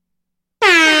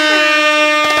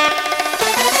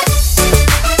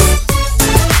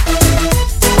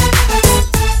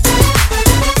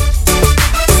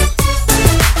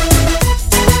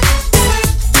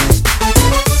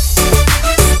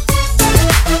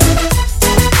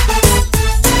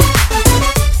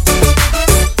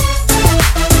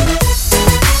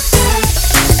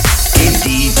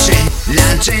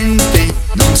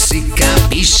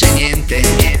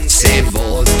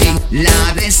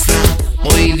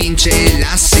vince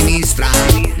la sinistra,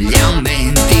 gli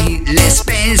aumenti, le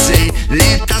spese,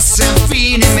 le tasse a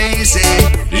fine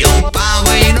mese. Io pago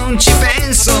e non ci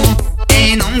penso,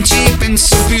 e non ci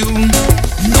penso più.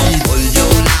 Non voglio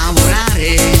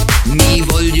lavorare, mi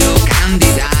voglio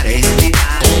candidare.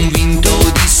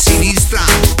 Convinto di sinistra,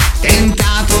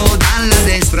 tentato dalla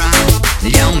destra.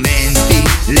 Gli aumenti,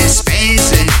 le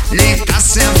spese, le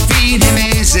tasse a fine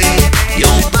mese.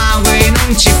 Io pago e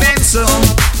non ci penso,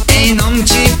 e non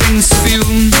ci penso più.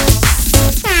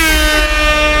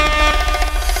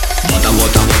 Vota,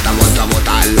 vota, vota, vota,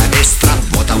 vota alla destra.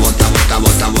 Vota, vota, vota,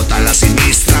 vota, vota alla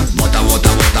sinistra. Vota, vota,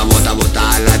 vota, vota, vota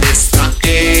alla destra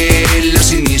e la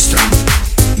sinistra.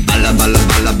 Balla, balla,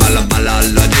 balla, balla, balla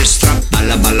alla destra.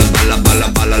 Balla, balla, balla, balla,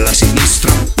 balla alla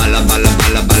sinistra. Balla, balla,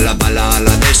 balla, balla, balla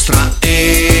alla destra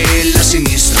e la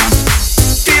sinistra.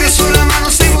 Tira sulla mano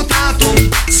se hai votato,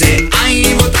 se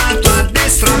hai votato a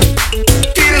destra.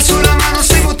 Tira sulla mano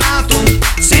se hai votato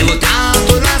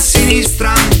da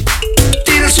sinistra.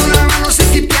 Tira sulla mano se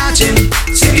ti piace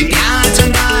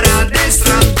andare a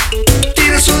destra.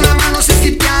 Tira sulla mano se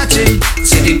ti piace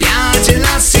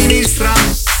la sinistra.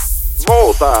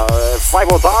 Vota, fai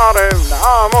votare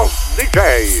Amos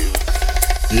DJ.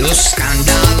 Lo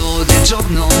scandalo del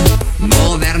giorno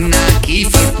governa chi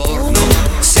fa il porno.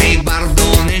 Se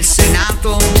guardo nel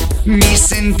Senato mi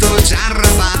sento già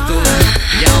arrabbiato.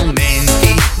 Gli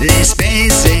aumenti, le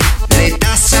spese,